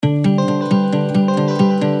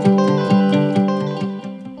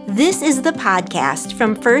the podcast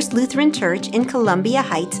from First Lutheran Church in Columbia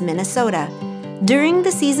Heights, Minnesota. During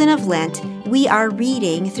the season of Lent, we are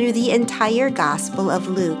reading through the entire Gospel of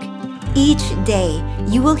Luke. Each day,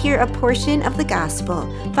 you will hear a portion of the Gospel,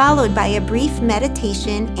 followed by a brief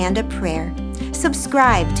meditation and a prayer.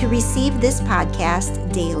 Subscribe to receive this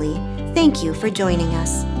podcast daily. Thank you for joining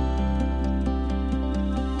us.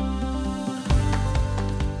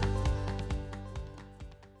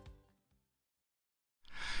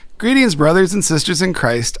 Greetings, brothers and sisters in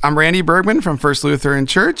Christ. I'm Randy Bergman from First Lutheran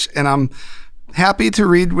Church, and I'm happy to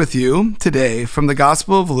read with you today from the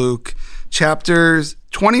Gospel of Luke, chapters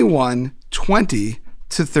 21, 20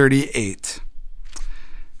 to 38.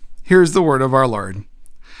 Here's the word of our Lord.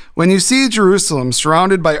 When you see Jerusalem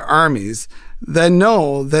surrounded by armies, then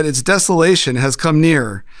know that its desolation has come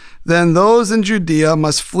near. Then those in Judea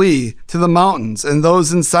must flee to the mountains, and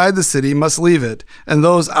those inside the city must leave it, and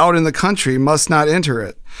those out in the country must not enter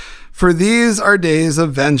it. For these are days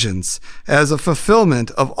of vengeance, as a fulfillment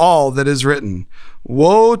of all that is written.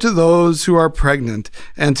 Woe to those who are pregnant,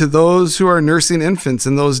 and to those who are nursing infants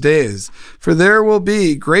in those days, for there will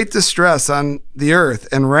be great distress on the earth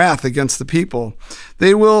and wrath against the people.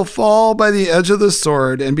 They will fall by the edge of the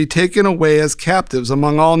sword and be taken away as captives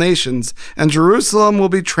among all nations, and Jerusalem will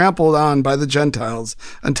be trampled on by the Gentiles,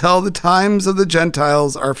 until the times of the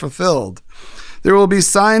Gentiles are fulfilled. There will be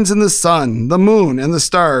signs in the sun, the moon, and the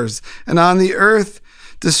stars, and on the earth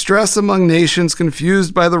distress among nations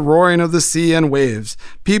confused by the roaring of the sea and waves.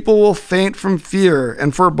 People will faint from fear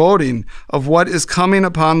and foreboding of what is coming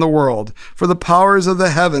upon the world, for the powers of the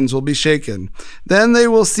heavens will be shaken. Then they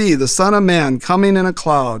will see the Son of Man coming in a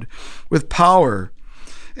cloud with power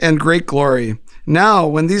and great glory. Now,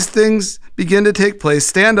 when these things begin to take place,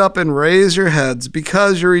 stand up and raise your heads,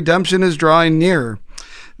 because your redemption is drawing near.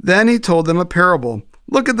 Then he told them a parable.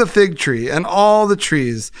 Look at the fig tree and all the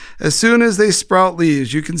trees. As soon as they sprout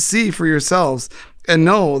leaves, you can see for yourselves and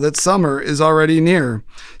know that summer is already near.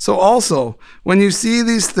 So also, when you see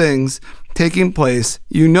these things taking place,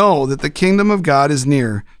 you know that the kingdom of God is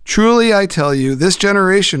near. Truly, I tell you, this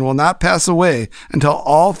generation will not pass away until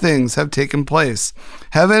all things have taken place.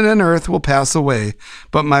 Heaven and earth will pass away,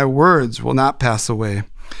 but my words will not pass away.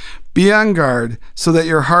 Be on guard so that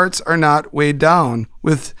your hearts are not weighed down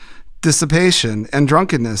with dissipation and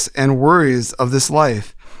drunkenness and worries of this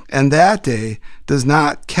life, and that day does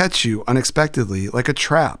not catch you unexpectedly like a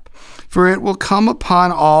trap, for it will come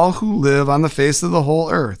upon all who live on the face of the whole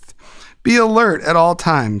earth. Be alert at all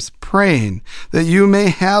times, praying that you may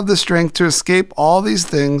have the strength to escape all these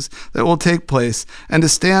things that will take place and to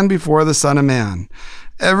stand before the Son of Man.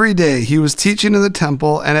 Every day he was teaching in the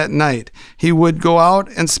temple, and at night he would go out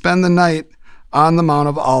and spend the night on the Mount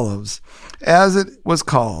of Olives, as it was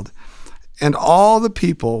called. And all the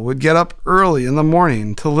people would get up early in the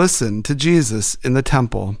morning to listen to Jesus in the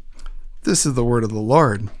temple. This is the word of the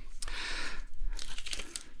Lord.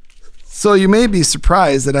 So you may be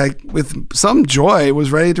surprised that I, with some joy,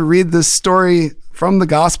 was ready to read this story from the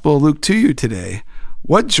Gospel of Luke to you today.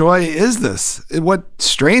 What joy is this? What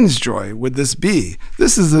strange joy would this be?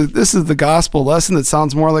 This is the gospel lesson that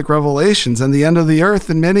sounds more like Revelations and the end of the earth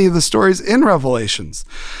than many of the stories in Revelations.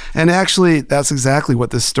 And actually, that's exactly what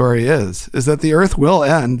this story is that the earth will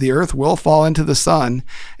end, the earth will fall into the sun,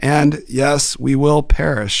 and yes, we will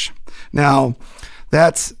perish. Now,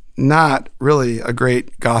 that's not really a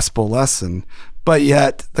great gospel lesson, but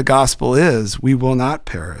yet the gospel is we will not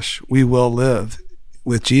perish. We will live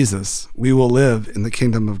with Jesus. We will live in the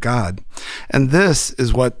kingdom of God. And this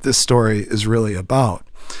is what this story is really about.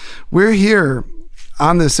 We're here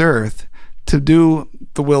on this earth to do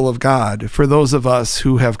the will of God for those of us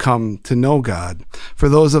who have come to know God. For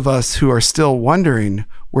those of us who are still wondering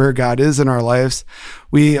where God is in our lives,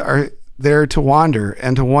 we are there to wander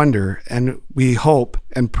and to wonder, and we hope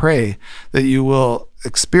and pray that you will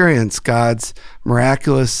experience God's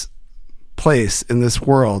miraculous place in this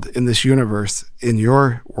world, in this universe, in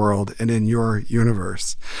your world, and in your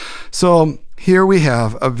universe. So here we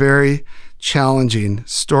have a very challenging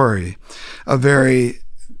story, a very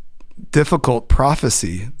difficult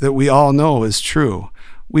prophecy that we all know is true.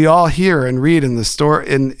 We all hear and read in the store,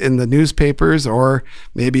 in the newspapers, or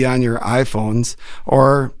maybe on your iPhones,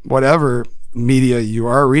 or whatever media you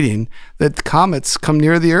are reading, that comets come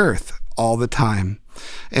near the earth all the time.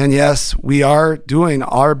 And yes, we are doing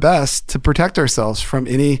our best to protect ourselves from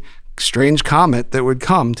any strange comet that would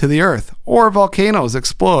come to the earth, or volcanoes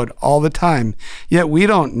explode all the time. Yet we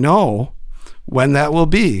don't know when that will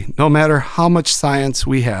be, no matter how much science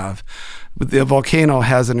we have. The volcano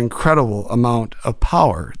has an incredible amount of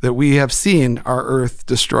power that we have seen our earth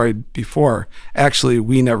destroyed before. Actually,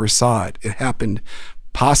 we never saw it. It happened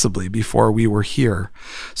possibly before we were here.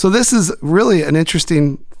 So this is really an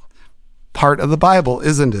interesting part of the Bible,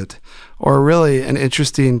 isn't it? Or really an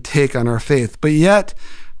interesting take on our faith. But yet,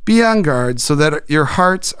 be on guard so that your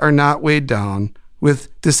hearts are not weighed down with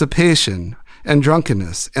dissipation and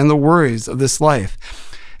drunkenness and the worries of this life.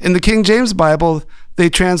 In the King James Bible, they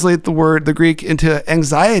translate the Greek into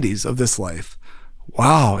anxieties of this life.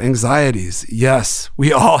 Wow, anxieties. Yes,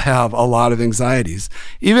 we all have a lot of anxieties.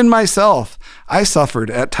 Even myself, I suffered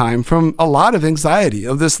at times from a lot of anxiety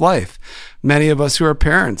of this life. Many of us who are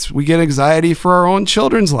parents, we get anxiety for our own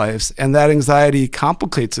children's lives, and that anxiety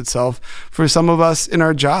complicates itself for some of us in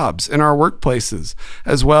our jobs, in our workplaces,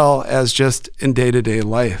 as well as just in day-to-day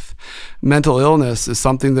life. Mental illness is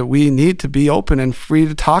something that we need to be open and free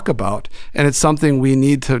to talk about, and it's something we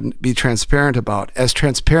need to be transparent about, as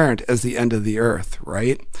transparent as the end of the earth,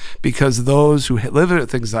 right? Because those who live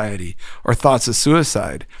with anxiety or thoughts of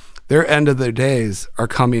suicide, their end of their days are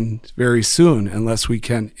coming very soon unless we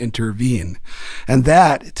can intervene. And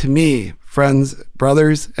that, to me, friends,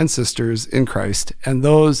 brothers and sisters in Christ, and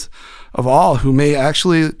those of all who may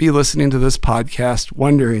actually be listening to this podcast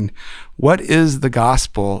wondering, what is the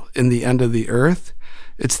gospel in the end of the earth?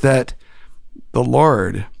 It's that the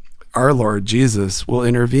Lord, our Lord Jesus, will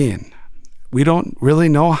intervene. We don't really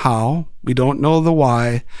know how, we don't know the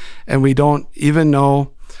why, and we don't even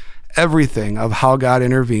know everything of how God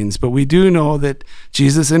intervenes, but we do know that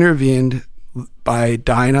Jesus intervened by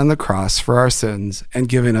dying on the cross for our sins and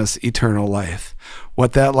giving us eternal life.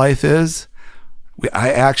 What that life is,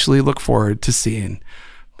 I actually look forward to seeing,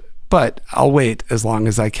 but I'll wait as long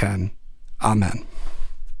as I can. Amen.